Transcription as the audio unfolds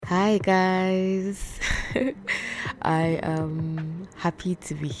Hi guys. I am happy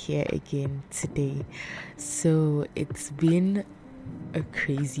to be here again today. So it's been a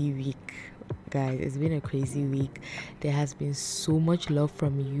crazy week, guys. It's been a crazy week. There has been so much love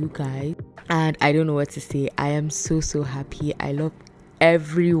from you guys, and I don't know what to say. I am so happy. I love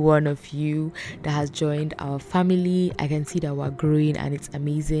every one of you that has joined our family. I can see that we're growing and it's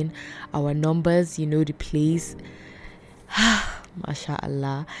amazing. Our numbers, the place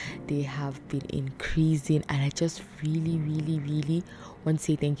mashallah, they have been increasing, and I just really want to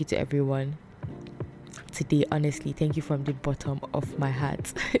say thank you to everyone today. Honestly, thank you from the bottom of my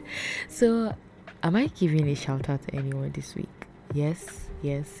heart. So am I giving a shout out to anyone this week? Yes,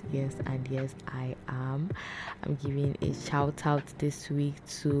 and yes, I'm giving a shout out this week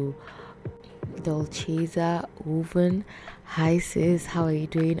to Dolceza Oven. Hi sis, how are you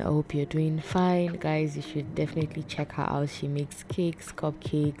doing? I hope you're doing fine. Guys, you should definitely check her out. She makes cakes,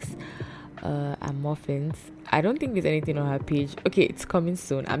 cupcakes, and muffins. I don't think there's anything on her page. Okay, it's coming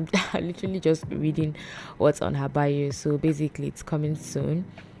soon. I'm literally just reading what's on her bio. So basically it's coming soon.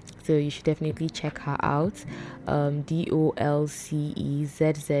 So you should definitely check her out. DOLCEZZA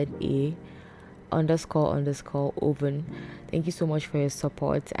 __ oven. Thank you so much for your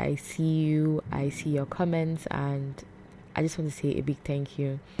support. I see your comments, and I just want to say a big thank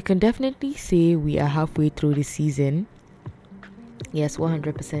you. I can definitely say we are halfway through the season. Yes,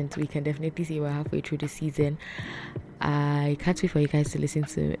 100%. We can definitely say we're halfway through the season. I can't wait for you guys to listen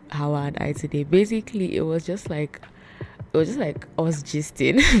to Hawa and I today. Basically, it was just like us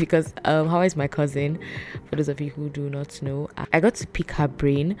gisting because Hawa is my cousin. For those of you who do not know, I got to pick her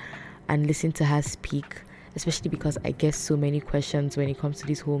brain and listen to her speak, especially because I get so many questions when it comes to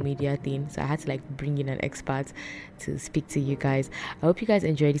this whole media thing. So I had to bring in an expert to speak to you guys. I hope you guys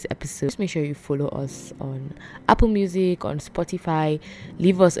enjoy this episode. Just make sure you follow us on Apple Music, on Spotify.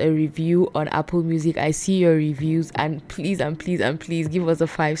 Leave us a review on Apple Music. I see your reviews, and please give us a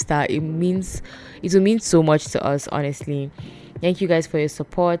 5-star. It will mean so much to us, honestly. Thank you guys for your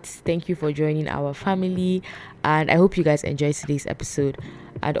support. Thank you for joining our family, and I hope you guys enjoy today's episode.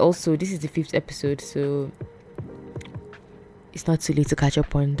 And also, this is the 5th episode, so it's not too late to catch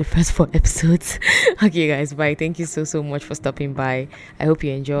up on the first 4 episodes. Okay guys, bye. Thank you so much for stopping by. I hope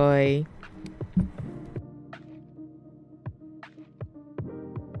you enjoy.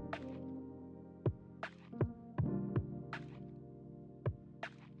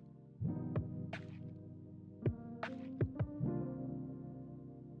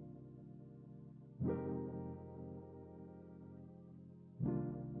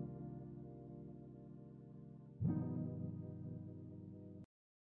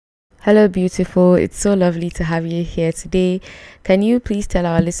 Hello, beautiful. It's so lovely to have you here today. Can you please tell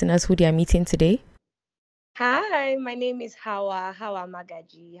our listeners who they are meeting today? Hi, my name is Hawa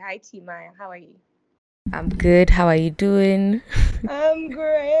Magaji. Hi, Tima. How are you? I'm good. How are you doing? I'm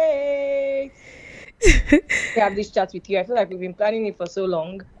great. We have this chat with you. I feel like we've been planning it for so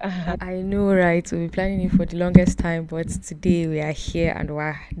long. I know, right? We've been planning it for the longest time, but today we are here and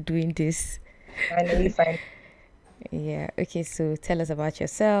we're doing this. Finally, fine. Yeah. Okay, so tell us about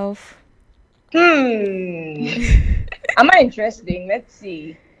yourself. Am I interesting? Let's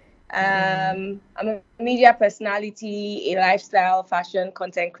see. I'm a media personality, a lifestyle fashion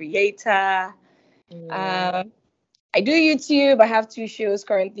content creator. I do YouTube. I have 2 shows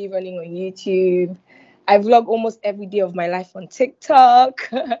currently running on YouTube. I vlog almost every day of my life on TikTok.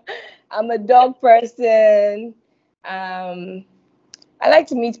 I'm a dog person. I like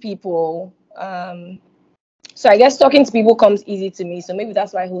to meet people. So I guess talking to people comes easy to me. So maybe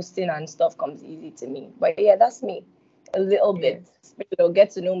that's why hosting and stuff comes easy to me. But yeah, that's me a little bit. They'll get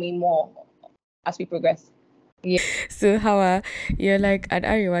to know me more as we progress. Yeah, So how you're like an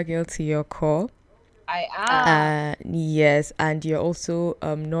Arewa girl to your core. I am. Yes, and you're also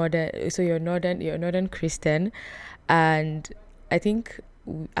northern. So you're northern Christian, and I think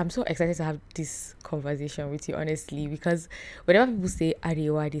I'm so excited to have this conversation with you, honestly, because whenever people say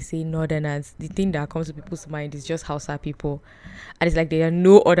Arewa, they say northerners. The thing that comes to people's mind is just Hausa people, and it's like there are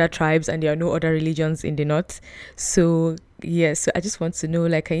no other tribes and there are no other religions in the north. So yes, so I just want to know,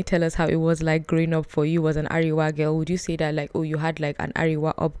 can you tell us how it was like growing up for you as an Arewa girl? Would you say that you had an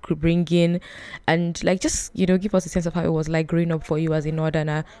Arewa upbringing, and just give us a sense of how it was like growing up for you as a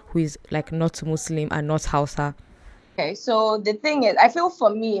northerner who is not Muslim and not Hausa? Okay, so the thing is, I feel for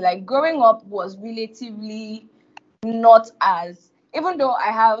me, growing up was relatively not as, even though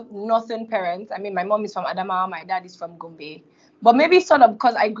I have northern parents. I mean, my mom is from Adamawa, my dad is from Gombe, but maybe sort of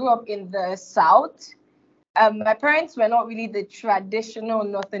because I grew up in the south. My parents were not really the traditional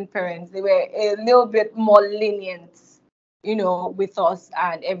northern parents. They were a little bit more lenient with us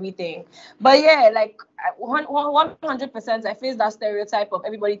and everything. But yeah, like 100%, I face that stereotype of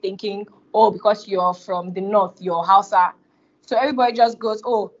everybody thinking, oh, because you're from the north, you're Hausa. So everybody just goes,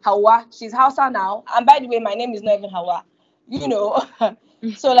 oh, Hawa, she's Hausa now. And by the way, my name is not even Hawa, you know.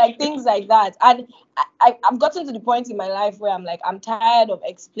 So like things like that. And I've gotten to the point in my life where I'm like, I'm tired of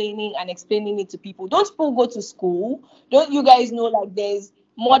explaining it to people. Don't people go to school? Don't you guys know like there's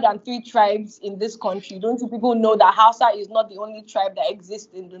more than 3 tribes in this country? Don't you people know that Hausa is not the only tribe that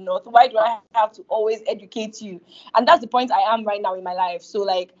exists in the north? Why do I have to always educate you? And that's the point I am right now in my life. So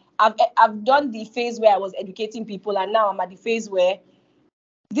like I've done the phase where I was educating people, and now I'm at the phase where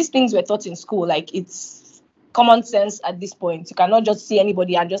these things were taught in school. Like it's common sense at this point. You cannot just see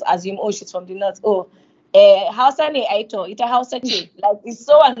anybody and just assume, oh, she's from the north. Oh, Hausa ne aito, ita Hausa ce. Like it's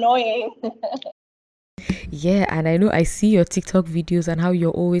so annoying. Yeah, and I know I see your TikTok videos and how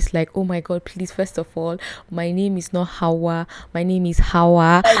you're always like, oh my god, please, first of all, my name is not Hawa, my name is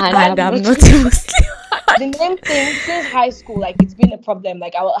Hawa, and I'm not a Muslim. The name thing since high school, like it's been a problem.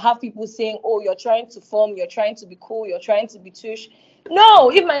 Like I will have people saying, oh, you're trying to form, you're trying to be cool, you're trying to be tush.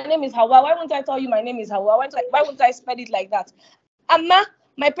 No, if my name is Hawa, why won't I tell you my name is Hawa? Why won't I spell it like that? Amma,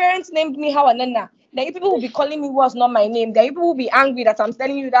 my parents named me Hawa Nana. Then people will be calling me what's not my name. Then people will be angry that I'm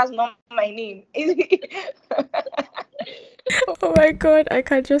telling you that's not my name. Oh my god, I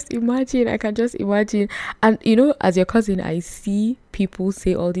can just imagine. And as your cousin, I see people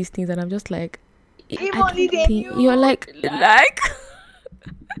say all these things, and I'm just like, If I only don't they think knew. you're like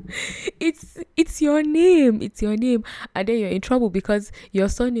it's your name. It's your name. And then you're in trouble because your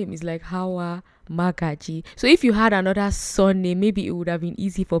surname is like Hawa Magaji. So if you had another surname, maybe it would have been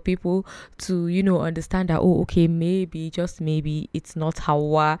easy for people to, understand that, oh, okay, maybe, just maybe it's not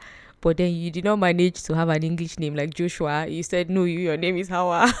Hawa. But then you did not manage to have an English name like Joshua. You said no, your name is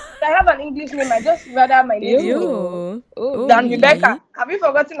Hawa. I have an English name. I just rather my name Yo. Oh, than really? Rebecca. Have you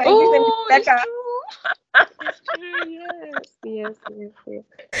forgotten my English name is Rebecca? It's true. Yes.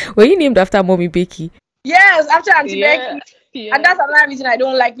 Were you named after Mommy Becky? Yes, after Auntie Yeah. Becky. Yeah. And that's another reason I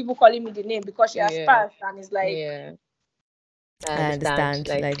don't like people calling me the name, because she has Yeah. passed and it's like, Yeah. I understand,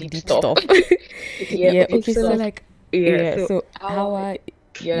 like deep stuff. stuff. Yeah. Okay. Okay, so like, Yeah. so how how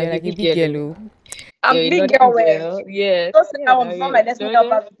you're you're like like a a big big girl. yellow. I'm You're a big northern girl wear. girl. Yes. Don't say that one Now before you're my destiny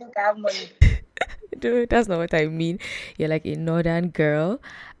northern. helpers think I have money. No, that's not what I mean. You're like a northern girl,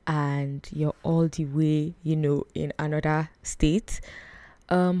 and you're all the way, in another state.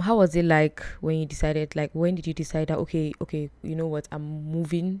 How was it like when you decided, like, when did you decide that, okay, you know what, I'm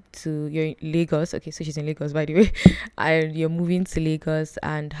moving to, you're in Lagos. Okay, so she's in Lagos, by the way. And you're moving to Lagos,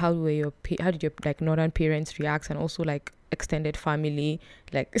 and how did your, like, northern parents react, and also, like, extended family,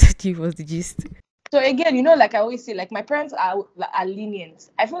 like, give us the gist. So again, like I always say, like my parents are lenient.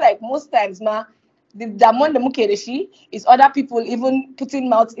 I feel like most times, the Damon the Mukereshi is other people even putting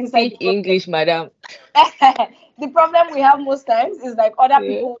mouth inside Speak English, madam. the problem we have most times is like other Yeah.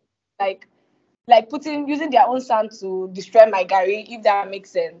 people like using their own sound to destroy my Gary, if that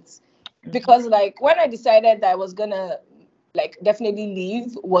makes sense. Because like when I decided that I was gonna like definitely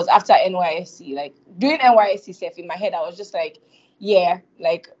leave was after NYSC. Like during NYSC stuff in my head, I was just like, yeah,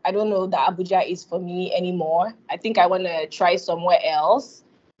 like I don't know that Abuja is for me anymore. I think I wanna try somewhere else.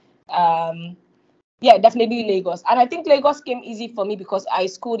 Um yeah, definitely Lagos. And I think Lagos came easy for me because I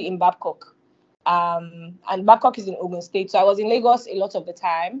schooled in Babcock. And Babcock is in Ogun State. So I was in Lagos a lot of the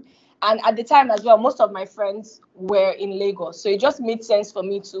time. And at the time as well, most of my friends were in Lagos. So it just made sense for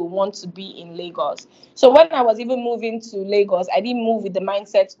me to want to be in Lagos. So when I was even moving to Lagos, I didn't move with the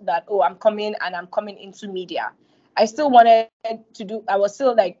mindset that, oh, I'm coming into media. I still wanted I was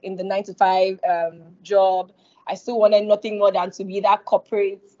still like in the 9 to 5 job. I still wanted nothing more than to be that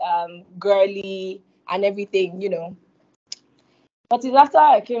corporate, girly and everything. But it's after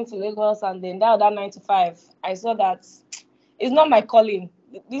I came to Lagos and then that other 9 to 5, I saw that it's not my calling.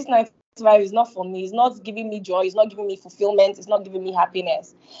 This 9 to 5 is not for me. It's not giving me joy. It's not giving me fulfillment. It's not giving me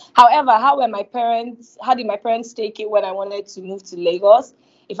happiness. However, how did my parents take it when I wanted to move to Lagos?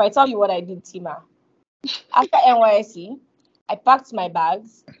 If I tell you what I did, Tima, after NYSC, I packed my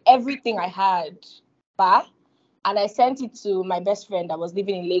bags, everything I had, and I sent it to my best friend that was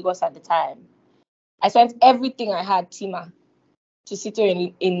living in Lagos at the time. I sent everything I had, Tima, to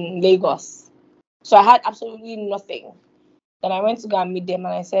Sito in Lagos. So I had absolutely nothing. Then I went to go and meet them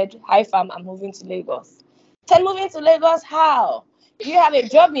and I said, hi fam, I'm moving to Lagos. Said, moving to Lagos? How? Do you have a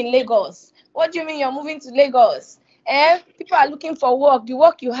job in Lagos? What do you mean you're moving to Lagos? People are looking for work. The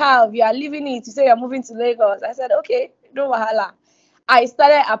work you have, you are leaving it. You say you're moving to Lagos. I said, okay, no wahala. I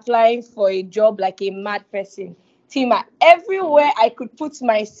started applying for a job like a mad person. Tima, everywhere I could put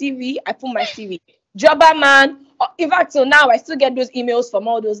my CV, I put my CV. Jobber man. In fact, so now I still get those emails from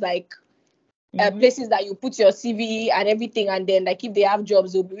all those like places that you put your CV and everything, and then like if they have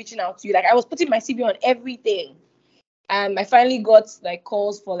jobs, they'll be reaching out to you. Like I was putting my CV on everything. I finally got like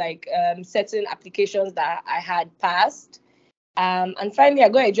calls for like certain applications that I had passed. And finally I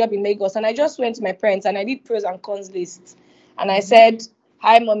got a job in Lagos, and I just went to my parents and I did pros and cons lists. And I said,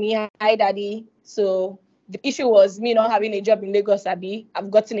 hi mommy, hi daddy. So the issue was me not having a job in Lagos, Abby.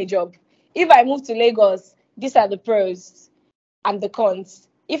 I've gotten a job. If I move to Lagos, these are the pros and the cons.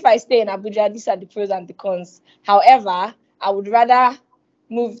 If I stay in Abuja, these are the pros and the cons. However, I would rather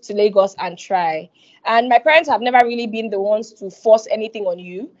move to Lagos and try. And my parents have never really been the ones to force anything on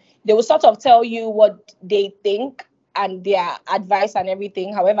you. They will sort of tell you what they think and their advice and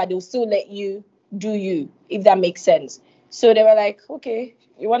everything. However, they'll still let you do you, if that makes sense. So they were like, okay,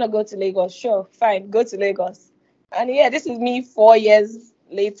 you want to go to Lagos? Sure, fine, go to Lagos. And yeah, this is me 4 years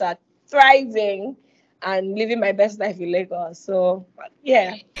later, thriving and living my best life in Lagos. So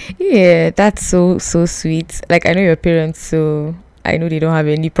yeah. Yeah, that's so sweet. Like I know your parents, so I know they don't have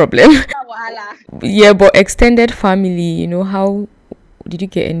any problem. Yeah, but extended family, how did you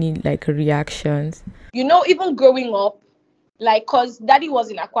get any like reactions? Even growing up, like, cause daddy was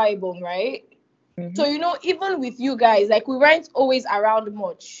in Akwa Ibom, right? So, even with you guys, like, we weren't always around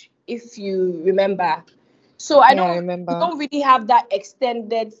much, if you remember. So Yeah, I we remember. don't really have that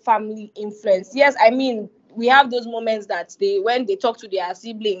extended family influence. Yes, I mean, we have those moments that when they talk to their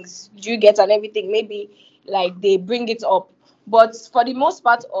siblings, you get and everything, maybe like they bring it up. But for the most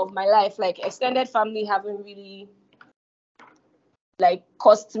part of my life, like extended family haven't really like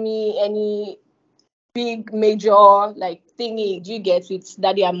cost me any big major like thingy. Do you get with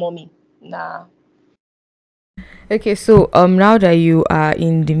daddy and mommy? Nah. Okay, so now that you are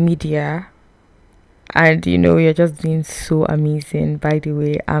in the media and you're just doing so amazing, by the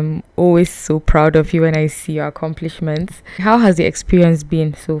way, I'm always so proud of you when I see your accomplishments. How has the experience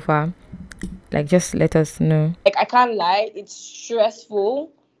been so far? Like just let us know. Like I can't lie, it's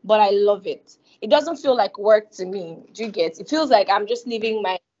stressful, but I love it. It doesn't feel like work to me. Do you get? It feels like I'm just living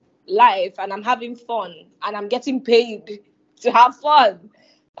my life and I'm having fun and I'm getting paid to have fun.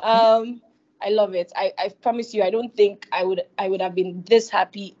 I love it. I promise you, I don't think I would have been this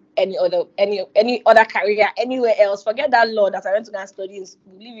happy any other career anywhere else. Forget that law that I went to go and study in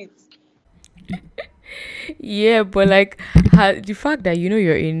school. Leave it. Yeah, but like the fact that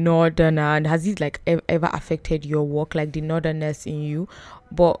you're a northerner, and has it like ever affected your work, like the northerners in you?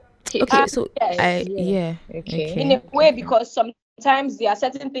 But okay, so Yes. I Yeah. yeah, Okay. In okay. a way, because sometimes there are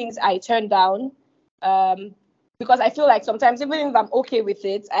certain things I turn down, um because I feel like sometimes even if I'm okay with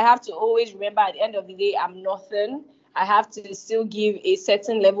it, I have to always remember at the end of the day I'm nothing. I have to still give a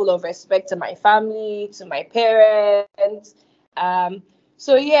certain level of respect to my family, to my parents.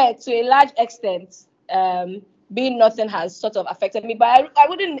 So yeah, to a large extent, being nothing has sort of affected me, but I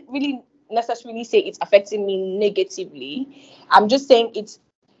wouldn't really necessarily say it's affecting me negatively. I'm just saying it's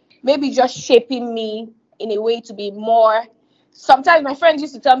maybe just shaping me in a way to be more. Sometimes my friends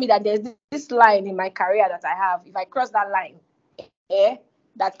used to tell me that there's this line in my career that I have. If I cross that line, eh,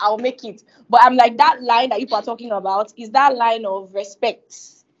 that I'll make it. But I'm like, that line that people are talking about is that line of respect,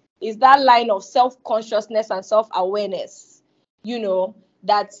 is that line of self-consciousness and self-awareness,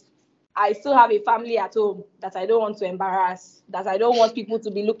 that I still have a family at home that I don't want to embarrass, that I don't want people to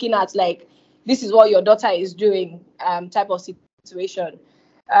be looking at like, this is what your daughter is doing, type of situation.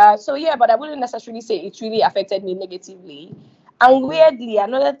 So yeah, but I wouldn't necessarily say it really affected me negatively. And weirdly,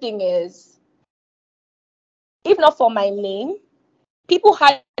 another thing is, if not for my name, people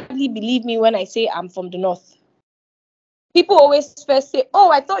hardly believe me when I say I'm from the north. People always first say, "Oh,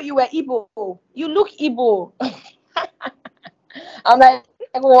 I thought you were Igbo. You look Igbo." I'm like,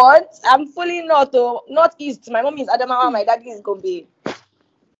 what? I'm fully north, oh, northeast. My mom is Adamawa, my daddy is Gombe.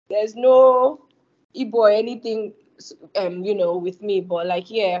 There's no Igbo or anything, with me. But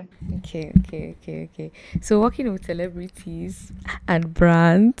like, yeah. Okay. So working with celebrities and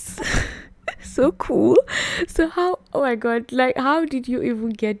brands, so cool. So how? Oh my god! Like, how did you even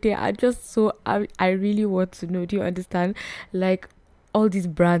get there? I really want to know. Do you understand? Like, all these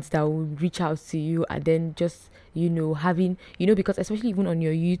brands that will reach out to you, and then just having because especially even on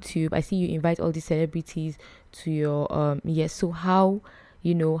your YouTube, I see you invite all these celebrities to your yes. So how?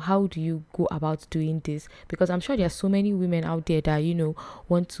 how do you go about doing this? Because I'm sure there are so many women out there that,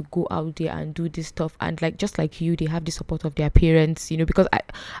 want to go out there and do this stuff, and like just like you, they have the support of their parents, because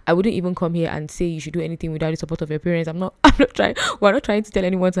I wouldn't even come here and say you should do anything without the support of your parents. I'm not trying, we're not trying to tell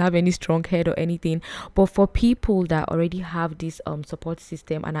anyone to have any strong head or anything. But for people that already have this support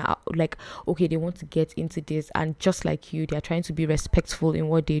system and are like, okay, they want to get into this, and just like you, they're trying to be respectful in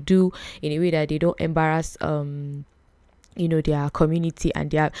what they do in a way that they don't embarrass their community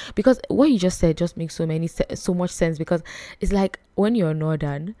and their, because what you just said just makes so much sense, because it's like when you're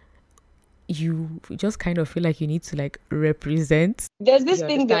northern, you just kind of feel like you need to like represent. There's this You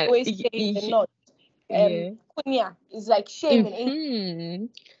thing they understand? always say in the north. Yeah. Kunya is like shame in English. Mm-hmm.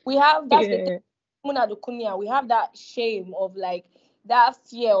 We have, that's the thing. Yeah. Muna do kunya. We have that shame of like that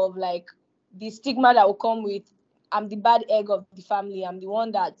fear of like the stigma that will come with, I'm the bad egg of the family. I'm the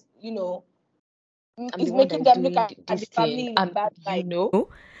one that I'm is the one that making is them look doing at this the thing. family in a bad light.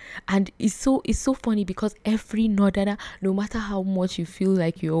 And it's so funny, because every northerner, no matter how much you feel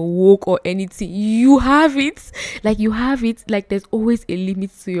like you're woke or anything, you have it. Like there's always a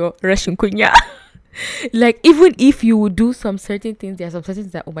limit to your Russian kunya. Like even if you would do some certain things, there are some certain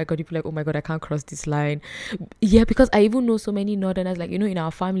things that, oh my god, you feel like, oh my god, I can't cross this line. Yeah, because I even know so many northerners, like in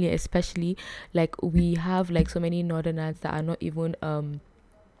our family especially, like we have like so many northerners that are not even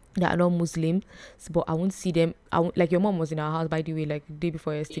that are not Muslims, but I won't see them. I won't, like your mom was in our house, by the way, like the day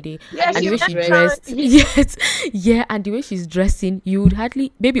before yesterday, Yeah, and she the way she mentioned. dressed, yes, yeah, and the way she's dressing, you would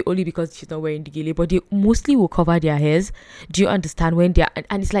hardly, maybe only because she's not wearing the gele, but they mostly will cover their hairs. Do you understand? When they're,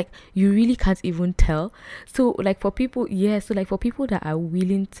 and it's like you really can't even tell. So like for people, yeah, so like for people that are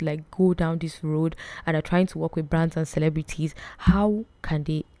willing to like go down this road and are trying to work with brands and celebrities, how can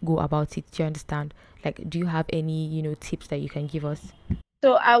they go about it? Do you understand? Like, do you have any tips that you can give us?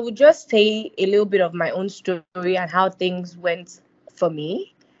 So I would just say a little bit of my own story and how things went for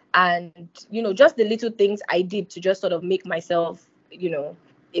me, and just the little things I did to just sort of make myself,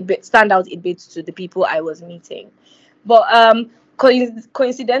 a bit stand out a bit to the people I was meeting. But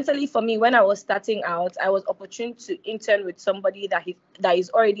coincidentally for me, when I was starting out, I was opportune to intern with somebody that is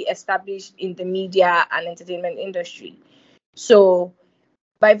already established in the media and entertainment industry. So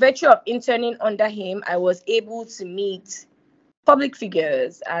by virtue of interning under him, I was able to meet public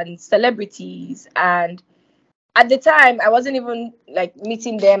figures and celebrities, and at the time I wasn't even like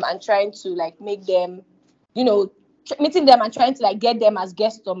meeting them and trying to like make them, meeting them and trying to like get them as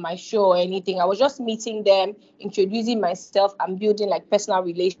guests on my show or anything. I was just meeting them, introducing myself, and building like personal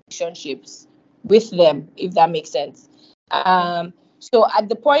relationships with them, if that makes sense. So at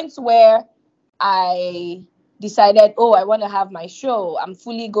the point where I decided, oh, I want to have my show, I'm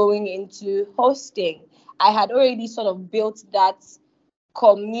fully going into hosting, I had already sort of built that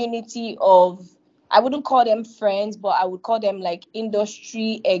community of, I wouldn't call them friends, but I would call them like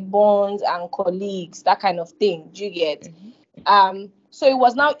industry bonds and colleagues, that kind of thing. Do you get? So it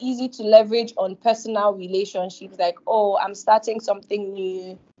was now easy to leverage on personal relationships, like, oh, I'm starting something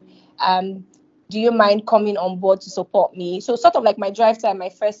new. Um, do you mind coming on board to support me? So sort of like my drive time, my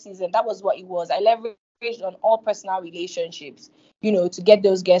first season, that was what it was. I leveraged on all personal relationships, to get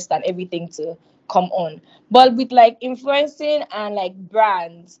those guests and everything to come on. But with like influencing and like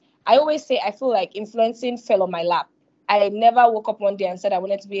brands, I always say I feel like influencing fell on my lap. I never woke up one day and said I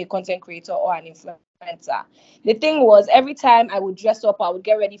wanted to be a content creator or an influencer. The thing was, every time I would dress up, I would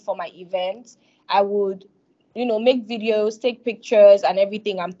get ready for my event, I would, make videos, take pictures and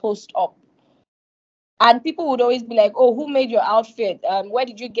everything and post up. And people would always be like, oh, who made your outfit? Where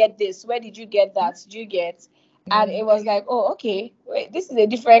did you get this? Where did you get that? Did you get? And it was like, oh, okay, wait, this is a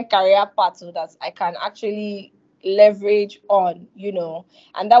different career path so that I can actually leverage on,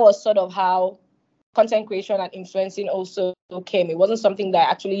 And that was sort of how content creation and influencing also came. It wasn't something that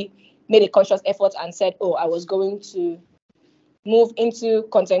I actually made a conscious effort and said, oh, I was going to move into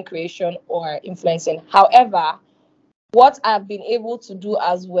content creation or influencing. However, what I've been able to do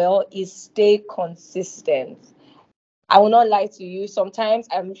as well is stay consistent. I will not lie to you. Sometimes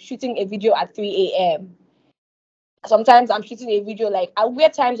I'm shooting a video at 3 a.m. Sometimes I'm shooting a video like at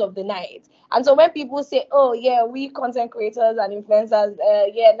weird times of the night. And so when people say, oh, yeah, we content creators and influencers,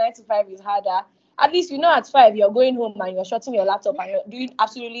 9 to 5 is harder. At least at 5, you're going home and you're shutting your laptop and you're doing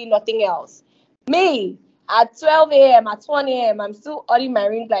absolutely nothing else. Me, at 12 a.m., at 1 a.m., I'm still on my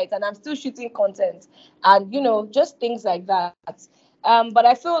ring light and I'm still shooting content. And, just things like that. But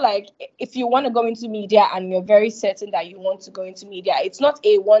I feel like if you want to go into media and you're very certain that you want to go into media, it's not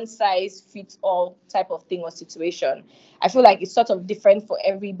a one size fits all type of thing or situation. I feel like it's sort of different for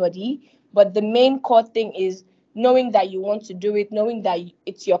everybody. But the main core thing is knowing that you want to do it, knowing that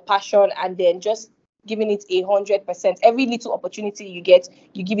it's your passion, and then just giving it 100%. Every little opportunity you get,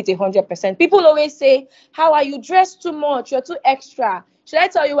 you give it 100%. People always say, how are you dressed too much? You're too extra. Should I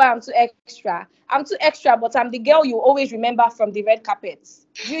tell you why I'm too extra? I'm too extra, but I'm the girl you always remember from the red carpets.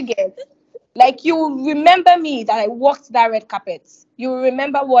 Do you get? Like, you remember me that I walked that red carpet. You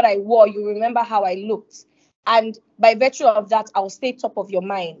remember what I wore. You remember how I looked. And by virtue of that, I'll stay top of your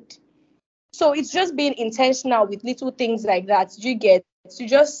mind. So it's just being intentional with little things like that. You get to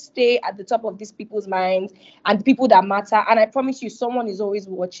just stay at the top of these people's minds and the people that matter. And I promise you, someone is always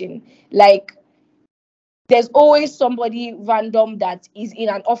watching. Like, there's always somebody random that is in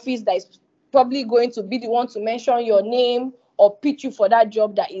an office that is probably going to be the one to mention your name or pitch you for that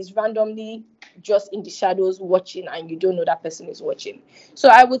job that is randomly just in the shadows watching, and you don't know that person is watching. So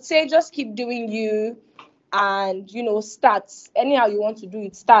I would say just keep doing you, and start anyhow you want to do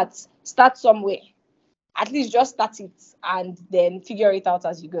it. Start somewhere. At least just start it and then figure it out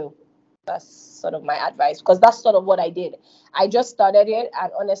as you go. That's sort of my advice, because that's sort of what I did. I just started it,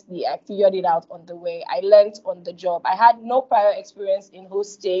 and honestly, I figured it out on the way. I learned on the job. I had no prior experience in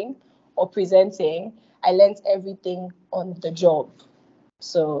hosting or presenting. I learned everything on the job.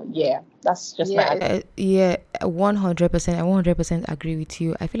 So yeah, that's just my advice. Yeah, 100%. I 100% agree with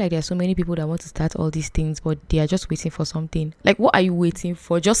you. I feel like there are so many people that want to start all these things, but they are just waiting for something. Like, what are you waiting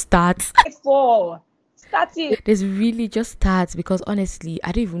for? Just start. Start it. There's really just start, because honestly,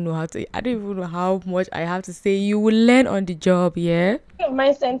 I don't even know how much I have to say. You will learn on the job, yeah? A friend of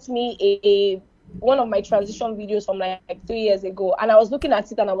mine sent me one of my transition videos from like 3 years ago, and I was looking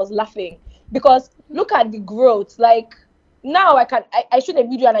at it and I was laughing, because look at the growth. Like, now I shoot a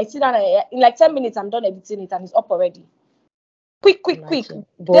video and I sit down and in like 10 minutes I'm done editing it and it's up already. Quick.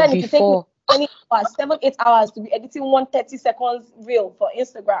 But Then it before, take me 20 hours, 7-8 hours to be editing 130 seconds reel for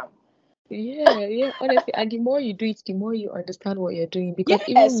Instagram. yeah, honestly, and the more you do it, the more you understand what you're doing. Because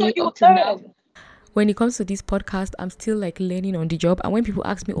Yeah, even so me, you up to now, learn. When it comes to this podcast, I'm still like learning on the job. And when people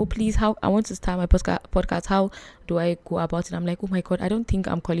ask me, oh, please, how I want to start my podcast, how do I go about it? I'm like, oh my God, I don't think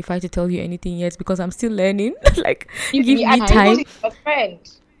I'm qualified to tell you anything yet, because I'm still learning. Like, give give me me And time. Google is your friend,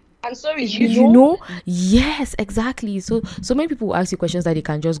 and so is You know, yes, exactly. So many people will ask you questions that they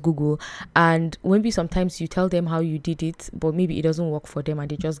can just Google, and maybe sometimes you tell them how you did it, but maybe it doesn't work for them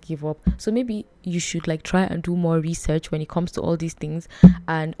and they just give up. So maybe you should like try and do more research when it comes to all these things.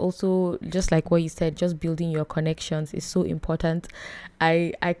 And also, just like what you said, just building your connections is so important.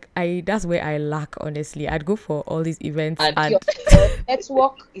 I that's where I lack, honestly. I'd go for all these events and your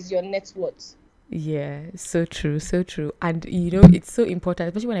network is your net worth. yeah, so true, so true. And it's so important,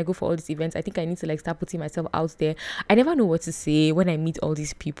 especially when I go for all these events. I think I need to like start putting myself out there. I never know what to say when I meet all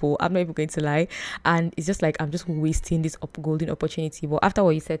these people. I'm not even going to lie. And it's just like I'm just wasting this golden opportunity. But after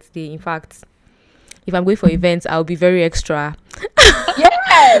what you said today, in fact, if I'm going for events, I'll be very extra.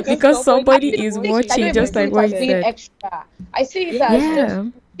 Yes, Because somebody is I watching, don't just even see like it what as you being said. extra. I see it as just Yeah.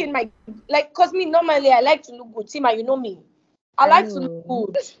 in my, like, cause me normally I like to look good. Tima, you know me. I like to look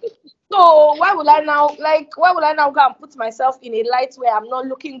good. So why would I now go and put myself in a light where I'm not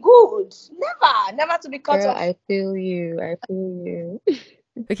looking good? Never to be cut girl, off. I feel you.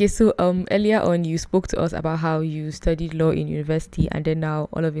 Okay, so earlier on you spoke to us about how you studied law in university, and then now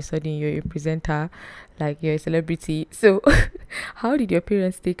all of a sudden you're a presenter, like you're a celebrity. So how did your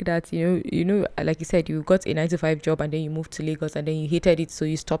parents take that? Like you said, you got a 9 to 5 job and then you moved to Lagos and then you hated it, so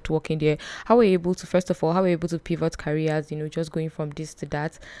you stopped working there. How were you able to, first of all, how were you able to pivot careers, just going from this to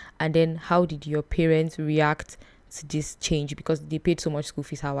that? And then how did your parents react to this change, because they paid so much school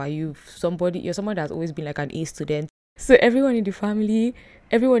fees? How are you? You're someone that's always been like an A student. So everyone in the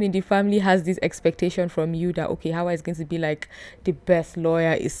family has this expectation from you that, okay, Hawa is going to be like the best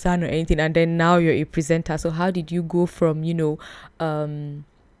lawyer, his son or anything, and then now you're a presenter. So how did you go from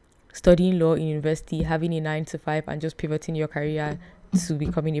studying law in university, having a 9 to 5, and just pivoting your career to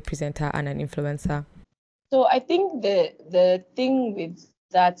becoming a presenter and an influencer? So I think the thing with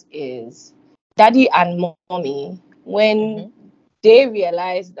that is daddy and mommy, when they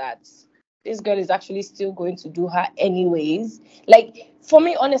realize that this girl is actually still going to do her anyways. Like, for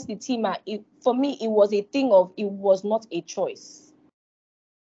me, honestly, Tima, for me, it was a thing of, it was not a choice.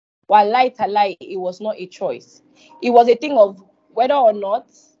 While lie, it was not a choice. It was a thing of whether or not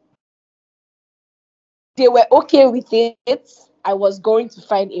they were okay with it, I was going to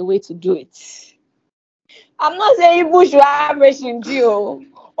find a way to do it. I'm not saying people should have in jail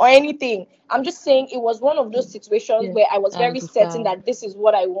or anything. I'm just saying it was one of those situations where I was very certain that this is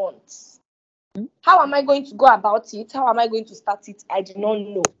what I want. How am I going to go about it? How am I going to start it? I do not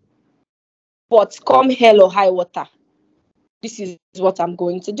know. But come hell or high water, this is what I'm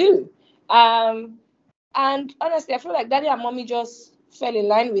going to do. And honestly, I feel like daddy and mommy just fell in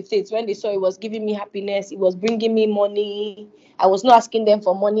line with it when they saw it was giving me happiness, it was bringing me money. I was not asking them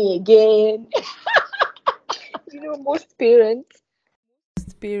for money again. Most parents.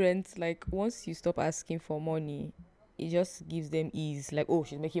 Parents, like, once you stop asking for money, it just gives them ease. Like, oh,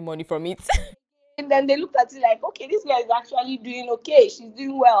 she's making money from it. And then they looked at it like, okay, this girl is actually doing okay. She's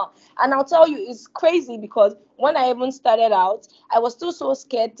doing well. And I'll tell you, it's crazy because when I even started out, I was still so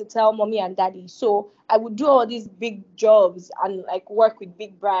scared to tell mommy and daddy. So I would do all these big jobs and like work with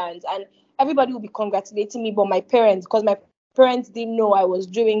big brands, and everybody would be congratulating me, but my parents, because my parents didn't know I was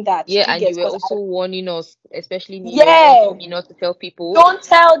doing that. Yeah, You and get, you were because also warning us, especially me, you were yeah, warning me not to tell people. don't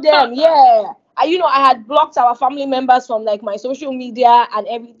tell them. Yeah. I had blocked our family members from like my social media and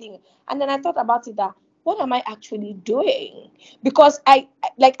everything. And then I thought about it that what am I actually doing? Because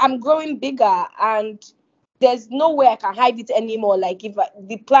I'm growing bigger and there's no way I can hide it anymore. Like if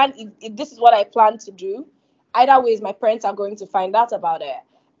this is what I plan to do, either ways my parents are going to find out about it.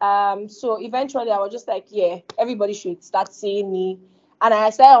 So eventually I was just like, yeah, everybody should start seeing me. And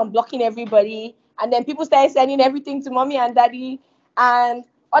I started unblocking everybody. And then people started sending everything to mommy and daddy. And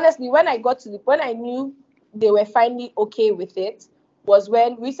honestly, when I knew they were finally okay with it, was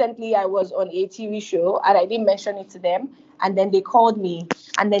when recently I was on a TV show and I didn't mention it to them. And then they called me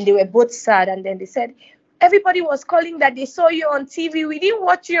and then they were both sad. And then they said, everybody was calling that they saw you on TV. We didn't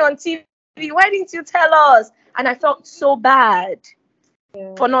watch you on TV. Why didn't you tell us? And I felt so bad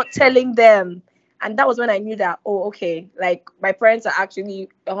for not telling them. And that was when I knew that, oh, okay, like my parents are actually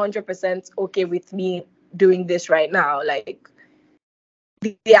 100% okay with me doing this right now. Like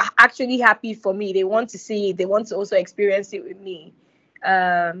they are actually happy for me. They want to see it. They want to also experience it with me.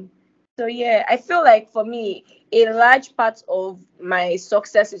 So yeah, I feel like for me, a large part of my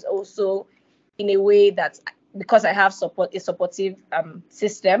success is also in a way that because I have a supportive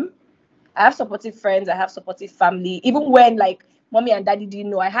system. I have supportive friends, I have supportive family. Even when like mommy and daddy didn't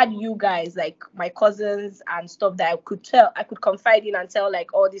know, I had you guys, like my cousins and stuff that I could confide in and tell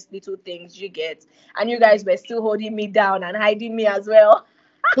like all these little things you get. And you guys were still holding me down and hiding me as well.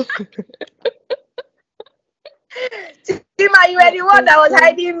 Tima, you were the one that was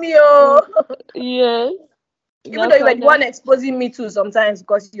hiding me, oh. Yes. Even though you were the one exposing me to sometimes,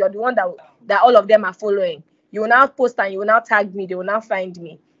 because you're the one that all of them are following. You will now post and you will now tag me, they will now find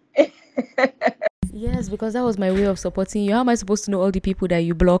me. Yes, because that was my way of supporting you. How am I supposed to know all the people that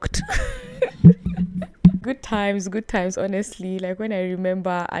you blocked? Good times, honestly. Like when I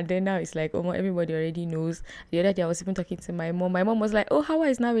remember, and then now it's like, oh, everybody already knows. The other day I was even talking to my mom. My mom was like, oh, Hawa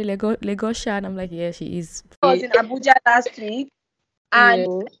is now a Lagosian. I'm like, yeah, she is. I was in Abuja last week,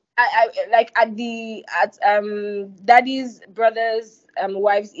 and I like at daddy's brother's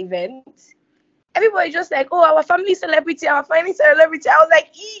wives event. Everybody just like, oh, our family celebrity. I was like,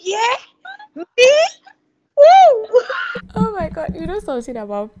 yeah, me, woo. Oh my god, you know something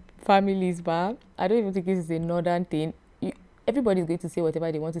about families, but I don't even think this is a northern thing. Everybody's going to say whatever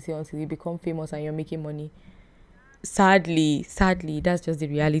they want to say until you become famous and you're making money. Sadly, that's just the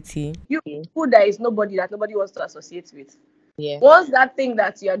reality. There is nobody that nobody wants to associate with. Yeah. Once that thing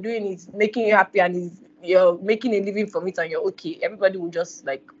that you are doing is making you happy and you're making a living from it and you're okay, everybody will just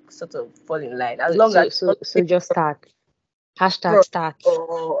like sort of fall in line. As long as so just start. Hashtag start.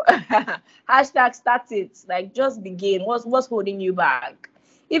 Oh, hashtag start it. Like just begin. What's holding you back?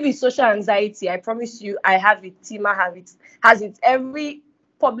 If it's social anxiety, I promise you, I have it. Tima has it. Every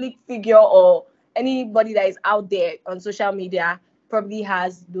public figure or anybody that is out there on social media probably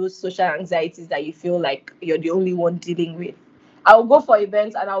has those social anxieties that you feel like you're the only one dealing with. I'll go for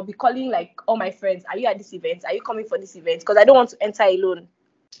events and I'll be calling like all my friends. Are you at this event? Are you coming for this event? Because I don't want to enter alone.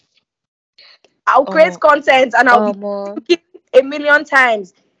 I'll create content and I'll be thinking a million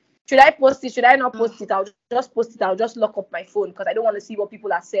times. Should I post it? Should I not post it? I'll just post it. I'll just lock up my phone because I don't want to see what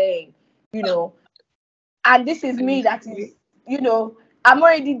people are saying, And this is me that is, I'm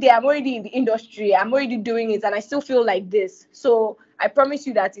already there. I'm already in the industry. I'm already doing it and I still feel like this. So I promise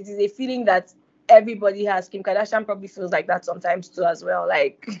you that it is a feeling that everybody has. Kim Kardashian probably feels like that sometimes too as well.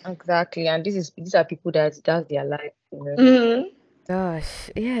 Like exactly. And these are people that's their life. Mm-hmm.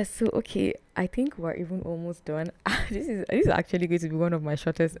 Gosh, yeah. So okay, I think we're even almost done. This is actually going to be one of my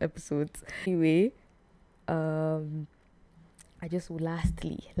shortest episodes. Anyway, I just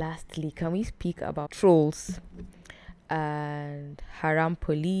lastly, can we speak about trolls and haram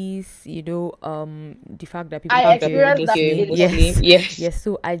police? The fact that people I experienced that. Yes.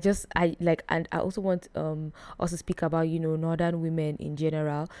 So and I also want us to speak about northern women in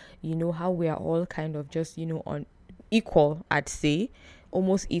general. How we are all kind of just on equal, I'd say,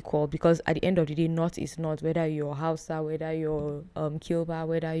 almost equal, because at the end of the day, North is North, whether you're Hausa, whether you're Kilba,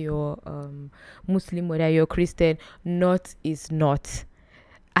 whether you're Muslim, whether you're Christian, North is North.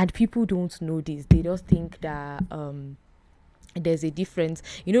 And people don't know this. They just think that there's a difference.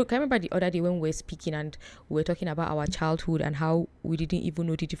 Can you remember the other day when we were speaking and we were talking about our childhood and how we didn't even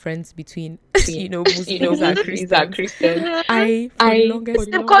know the difference between Muslims and Christians? For the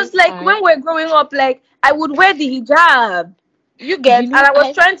longest because when we're growing up, like I would wear the hijab, you get, and I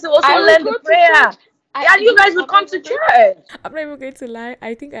was trying to also learn the prayer. And you guys would come to church. I'm not even going to lie.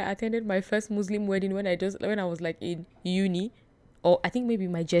 I think I attended my first Muslim wedding when I was like in uni, or I think maybe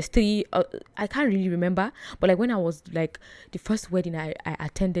my just 3. I can't really remember. But like when I was like the first wedding I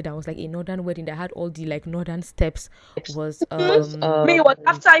attended, I was like a northern wedding that had all the like northern steps. Was me, it was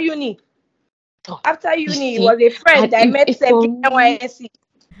after uni. After uni, it was a friend I met at NYSC.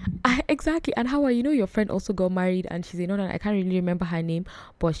 Exactly. And how your friend also got married and she's a northern. I can't really remember her name,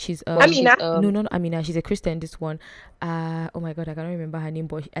 but she's Amina. No, not Amina. She's a Christian. This one. Oh my God, I can't remember her name,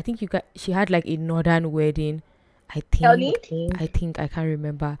 but I think she had like a northern wedding. I think I can't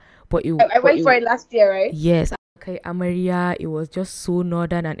remember, but I went for it last year, right? Yes. Okay, Amaria. It was just so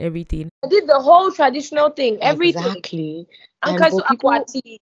northern and everything. I did the whole traditional thing, everything. Exactly. And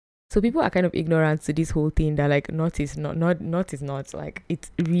so people are kind of ignorant to this whole thing that like North is not like it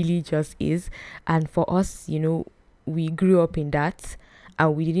really just is. And for us, we grew up in that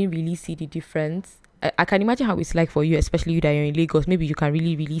and we didn't really see the difference. I can imagine how it's like for you, especially you that you're in Lagos. Maybe you can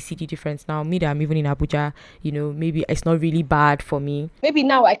really, really see the difference now. Me that I'm even in Abuja, maybe it's not really bad for me. Maybe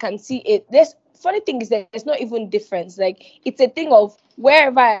now I can see it. There's funny thing is that there's not even difference. Like it's a thing of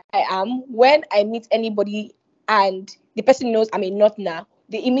wherever I am, when I meet anybody and the person knows I'm a Northerner,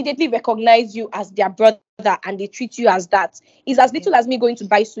 they immediately recognize you as their brother and they treat you as that. It's as little as me going to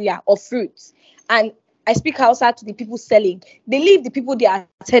buy suya or fruits. And I speak Hausa to the people selling. They leave the people they are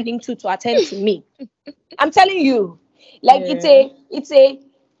attending to attend to me. I'm telling you, like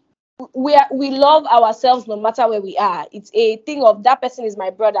we love ourselves no matter where we are. It's a thing of that person is my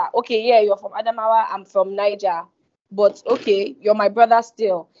brother. Okay, yeah, you're from Adamawa, I'm from Niger, but okay, you're my brother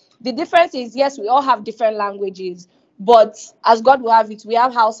still. The difference is, yes, we all have different languages, but as God will have it, we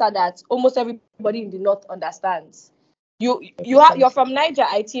have Hausa that almost everybody in the north understands. You're from Niger,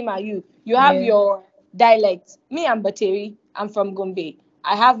 you have your dialect. Me, I'm Bateri. I'm from Gombe.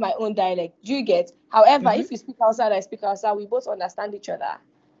 I have my own dialect. Do you get? However, if you speak outside, I speak outside, we both understand each other.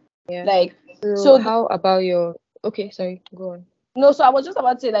 Yeah. Like so how about your? Okay, sorry, go on. No, so I was just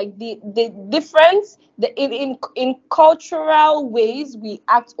about to say like the difference, in cultural ways we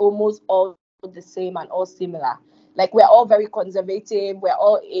act almost all the same and all similar. Like we're all very conservative.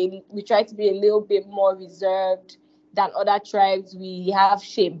 We try to be a little bit more reserved than other tribes. We have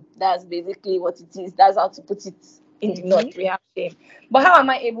shame. That's basically what it is. That's how to put it in the north. We have shame. But how am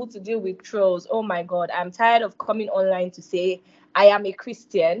I able to deal with trolls? Oh my God, I'm tired of coming online to say I am a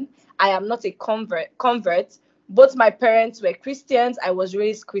Christian. I am not a convert. Both my parents were Christians. I was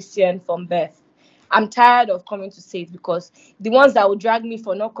raised Christian from birth. I'm tired of coming to say it because the ones that will drag me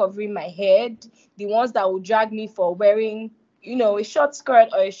for not covering my head, the ones that will drag me for wearing, a short skirt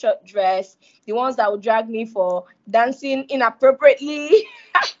or a short dress, the ones that will drag me for dancing inappropriately.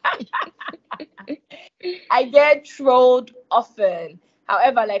 I get trolled often.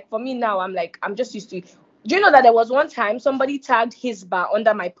 However, like for me now, I'm just used to it. Do you know that there was one time somebody tagged his bar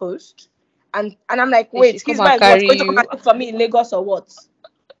under my post? And I'm like, wait, his bar is what's going to come out for me in Lagos or what?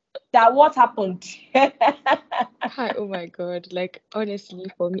 That what happened? Hi, oh my God. Like, honestly,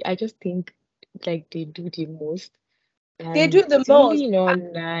 for me, I just think like they do the most. They do the it's most. Really not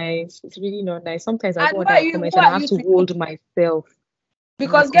nice. It's really not nice. Sometimes I don't want to comment and I have to hold myself.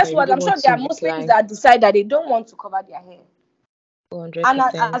 Because guess what? I'm sure there are Muslims that decide that they don't want to cover their hair. 100%. And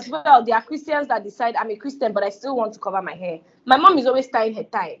as well, there are Christians that decide I'm a Christian, but I still want to cover my hair. My mom is always tying her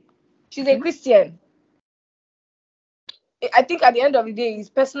tie. She's a Christian. I think at the end of the day, it's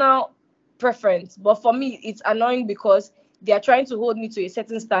personal preference. But for me, it's annoying because they are trying to hold me to a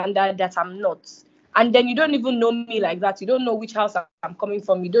certain standard that I'm not. And then you don't even know me like that. You don't know which house I'm coming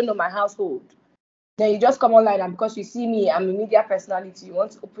from. You don't know my household. Then you just come online and because you see me, I'm a media personality, you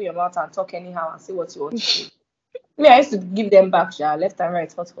want to open your mouth and talk anyhow and say what you want to say. Me, I used to give them back, left and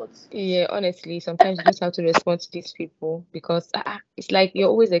right, hot. Yeah, honestly, sometimes you just have to respond to these people because it's like you're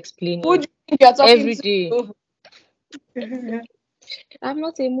always explaining Who do you think you're talking every day. to? I'm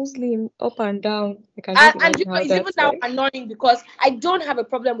not a Muslim, up and down. I can just And you imagine know, how it's even that's now like. annoying because I don't have a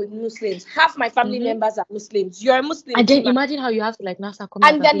problem with Muslims. Half my family Mm-hmm. members are Muslims. You're a Muslim And too, then man. imagine how you have to like now start coming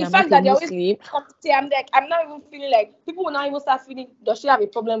out And and then saying the I'm not fact a that they always Muslim. come to say, I'm not even feeling like people will not even start feeling, does she have a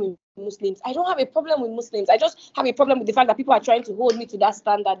problem with Muslims? I don't have a problem with Muslims. I just have a problem with the fact that people are trying to hold me to that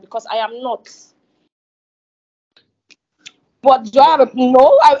standard because I am not. But do I have a,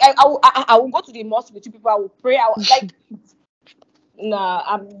 no? I will go to the mosque with you people. I will pray. I will, like, nah,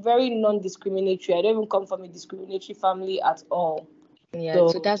 I'm very non-discriminatory. I don't even come from a discriminatory family at all. Yeah, so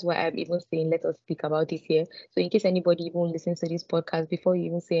So that's why I'm even saying let us speak about this here. So in case anybody even listens to this podcast, before you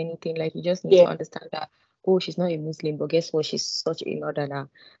even say anything, like you just need to yeah. understand that, oh, she's not a Muslim, but guess what? She's such a northerner.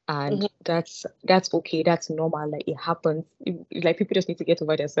 And Mhm. that's okay, that's normal, like it happens. Like people just need to get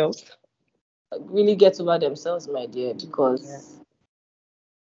over themselves. Really get over themselves, my dear, Yeah. because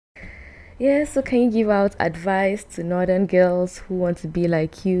Yeah, so can you give out advice to northern girls who want to be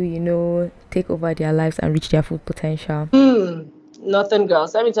like you, take over their lives and reach their full potential? nothing,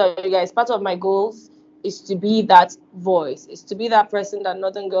 girls. Let me tell you guys, part of my goals is to be that voice, is to be that person that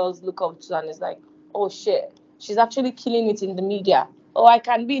northern girls look up to and is like, oh shit, she's actually killing it in the media. Oh, I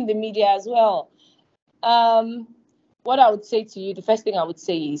can be in the media as well. Um, what I would say to you, the first thing I would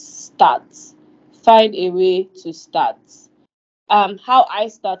say is start. Find a way to start. How I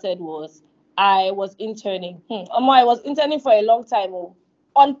started was I was interning. I was interning for a long time. Oh.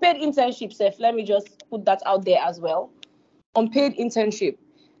 Unpaid internship, Seth. Let me just put that out there as well. Unpaid internship.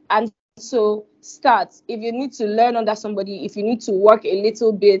 And so start. If you need to learn under somebody, if you need to work a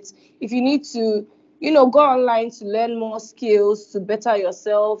little bit, if you need to, go online to learn more skills, to better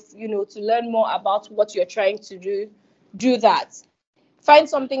yourself, to learn more about what you're trying to do that. Find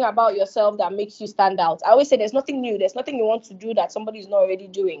something about yourself that makes you stand out. I always say there's nothing new, there's nothing you want to do that somebody is not already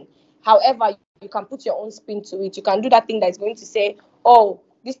doing. However, you can put your own spin to it. You can do that thing that's going to say, oh,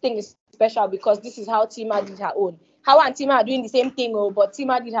 this thing is special because this is how Tima did her own. Hawa and Tima are doing the same thing, but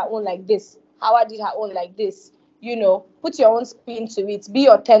Tima did her own like this. Hawa did her own like this. Put your own spin to it. Be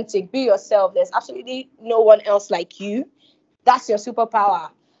authentic. Be yourself. There's absolutely no one else like you. That's your superpower.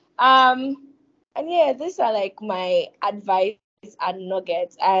 And yeah, these are like my advice and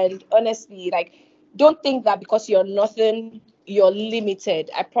nuggets. And honestly, like, don't think that because you're nothing, you're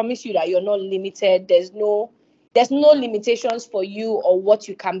limited. I promise you that you're not limited. There's no limitations for you or what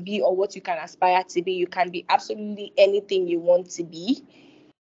you can be or what you can aspire to be. You can be absolutely anything you want to be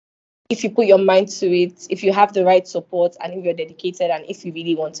if you put your mind to it, if you have the right support, and if you're dedicated, and if you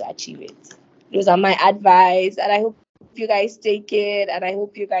really want to achieve it. Those are my advice, and I hope you guys take it, and I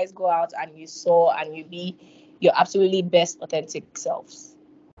hope you guys go out and you soar and you be your absolutely best authentic selves.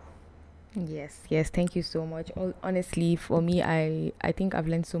 Yes, thank you so much. Honestly, for me, I think I've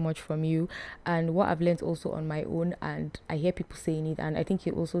learned so much from you, and what I've learned also on my own, and I hear people saying it, and I think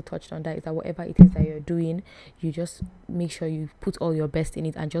you also touched on that, is that whatever it is that you're doing, you just make sure you put all your best in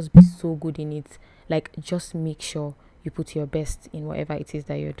it and just be so good in it. Like, just make sure you put your best in whatever it is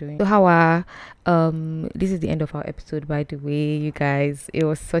that you're doing. So Hawa, this is the end of our episode, by the way, you guys. It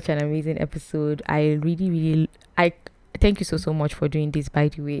was such an amazing episode. I really, really, I thank you so much for doing this, by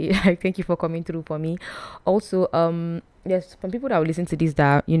the way. Thank you for coming through for me. Also, there's some people that will listen to this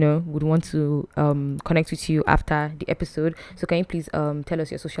that would want to connect with you after the episode. So can you please tell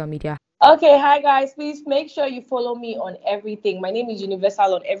us your social media? Okay, hi guys. Please make sure you follow me on everything. My name is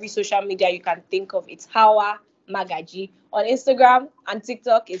Universal on every social media you can think of. It's Hawa Magaji. On Instagram and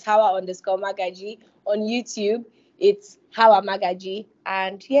TikTok, it's Hawa_Magaji. On YouTube, it's Hawa Magaji.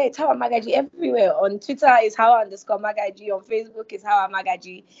 And yeah, it's Hawa Magaji everywhere. On Twitter, it's Hawa_Magaji. On Facebook, it's Hawa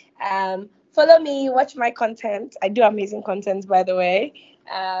Magaji. Follow me, watch my content. I do amazing content, by the way.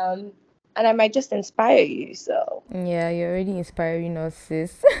 And I might just inspire you. So Yeah, you're already inspiring us,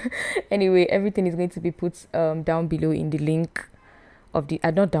 sis. Anyway, everything is going to be put down below in the link of the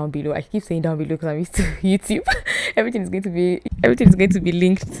not down below. I keep saying down below because I'm used to YouTube. Everything is going to be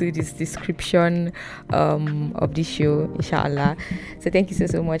linked to this description of this show, inshallah. So thank you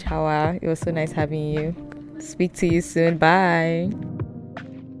so much, Hawa. It was so nice having you. Speak to you soon. Bye.